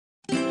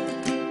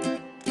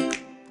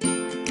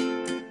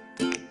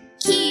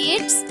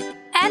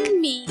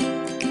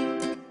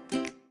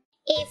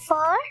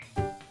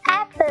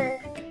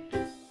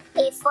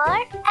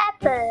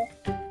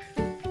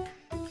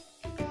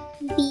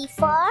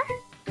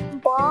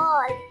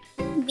ball.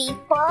 B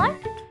for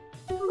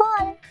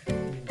ball.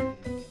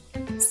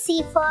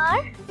 C for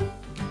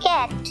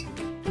cat.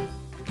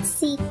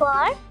 C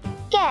for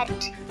cat.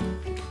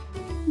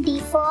 D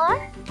for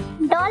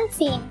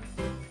dolphin.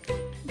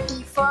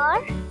 D for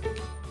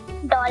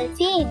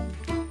dolphin.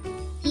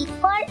 E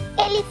for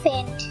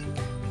elephant.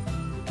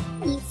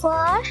 E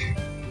for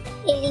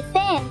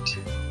elephant.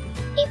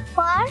 F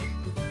for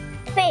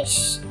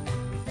fish.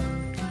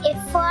 F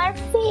for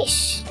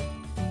fish.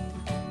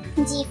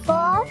 G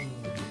for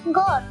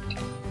goat.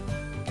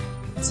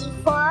 G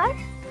for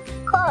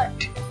goat.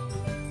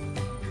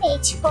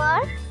 H for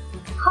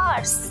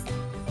horse.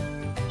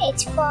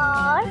 H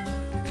for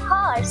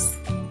horse.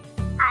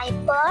 I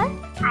for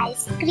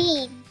ice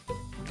cream.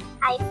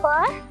 I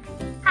for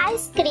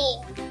ice cream.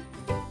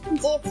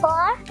 J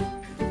for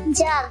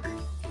jug.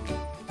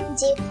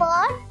 J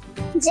for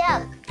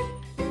jug.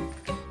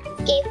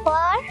 K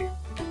for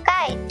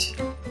kite.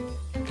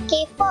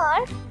 K for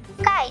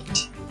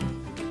kite.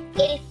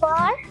 L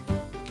for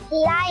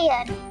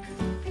lion.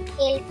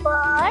 L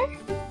for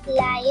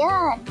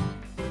lion.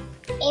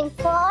 M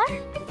for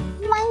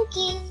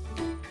monkey.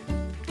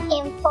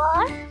 M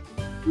for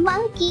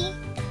monkey.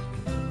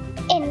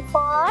 N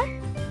for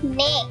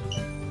neck.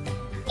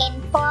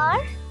 N for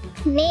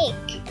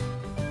neck.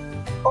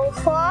 O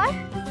for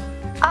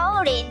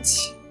orange.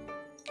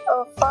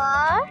 O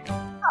for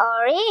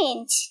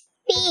orange.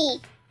 P.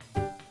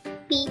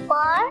 P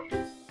for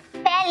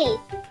palette.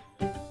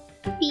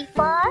 P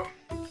for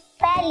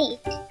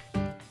palette.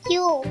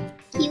 Q.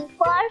 Q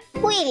for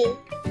quill.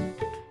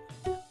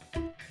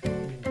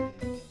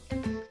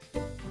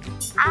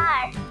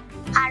 R.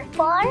 R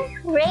for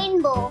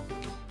rainbow.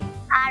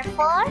 R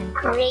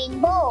for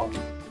rainbow.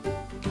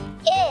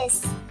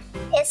 S.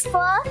 S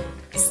for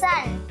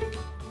sun.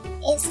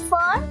 S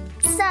for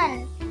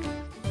sun.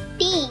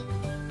 T.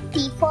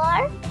 T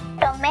for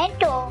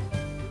tomato.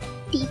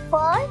 T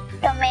for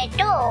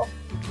tomato.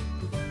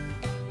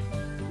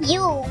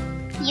 U.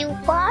 U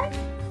for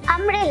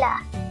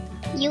umbrella.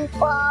 U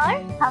for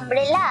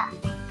umbrella.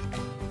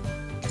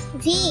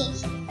 V.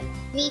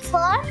 V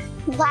for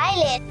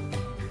violet.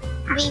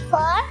 V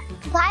for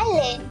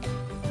violet.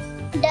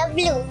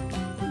 W.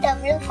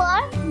 W for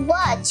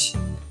watch.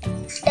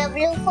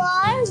 W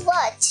for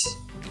watch.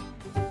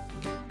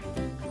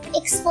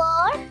 X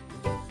for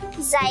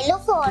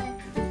xylophone.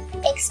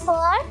 X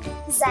for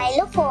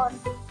xylophone.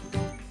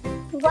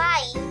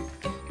 Y.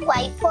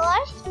 Y for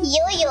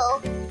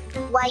yo-yo.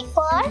 Y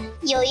for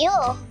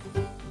yo-yo.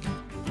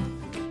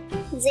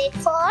 Z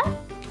for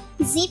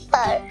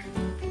zipper.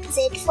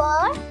 Z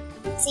for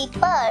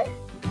zipper.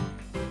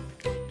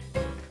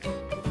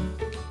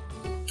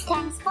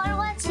 Thanks for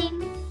watching.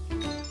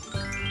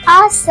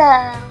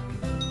 Awesome!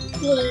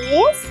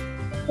 Please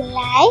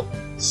like,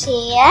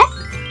 share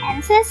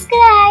and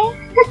subscribe.